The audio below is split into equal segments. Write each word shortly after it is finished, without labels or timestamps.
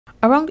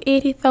Around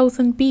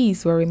 80,000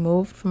 bees were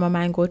removed from a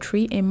mango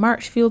tree in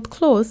Marchfield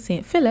Close,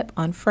 St. Philip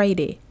on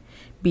Friday.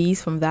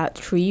 Bees from that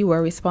tree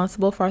were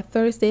responsible for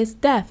Thursday's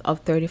death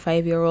of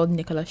 35-year-old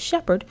Nicholas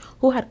Shepherd,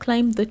 who had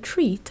climbed the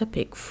tree to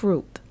pick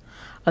fruit.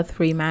 A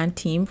three-man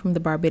team from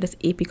the Barbados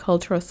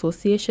Apiculture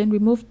Association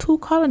removed 2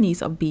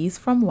 colonies of bees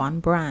from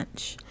one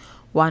branch.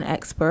 One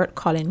expert,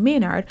 Colin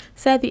Maynard,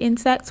 said the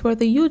insects were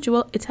the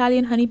usual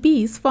Italian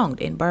honeybees found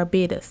in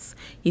Barbados.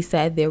 He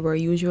said they were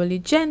usually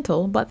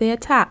gentle, but they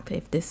attacked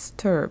if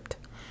disturbed.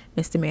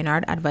 Mr.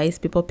 Maynard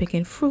advised people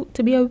picking fruit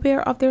to be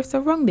aware of their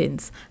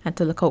surroundings and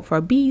to look out for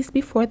bees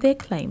before they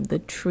climb the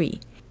tree.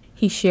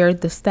 He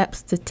shared the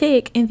steps to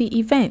take in the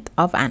event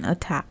of an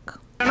attack.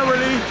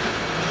 Generally,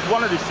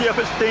 one of the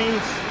safest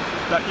things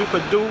that you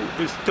could do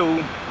is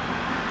to,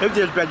 if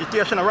there's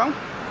vegetation around,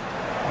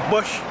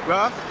 bush,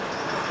 grass,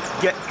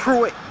 get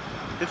through it.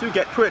 If you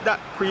get through it, that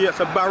creates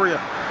a barrier.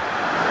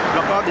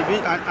 Knock out the bee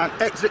and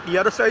exit the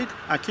other side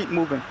and keep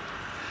moving.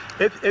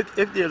 If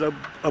there's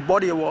a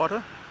body of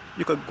water,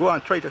 you could go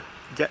and try to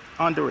get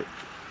under it.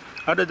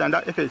 Other than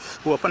that, if it's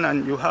open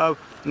and you have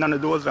none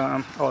of those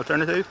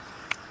alternatives,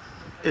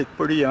 it's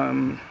pretty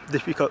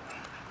difficult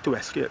to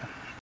escape.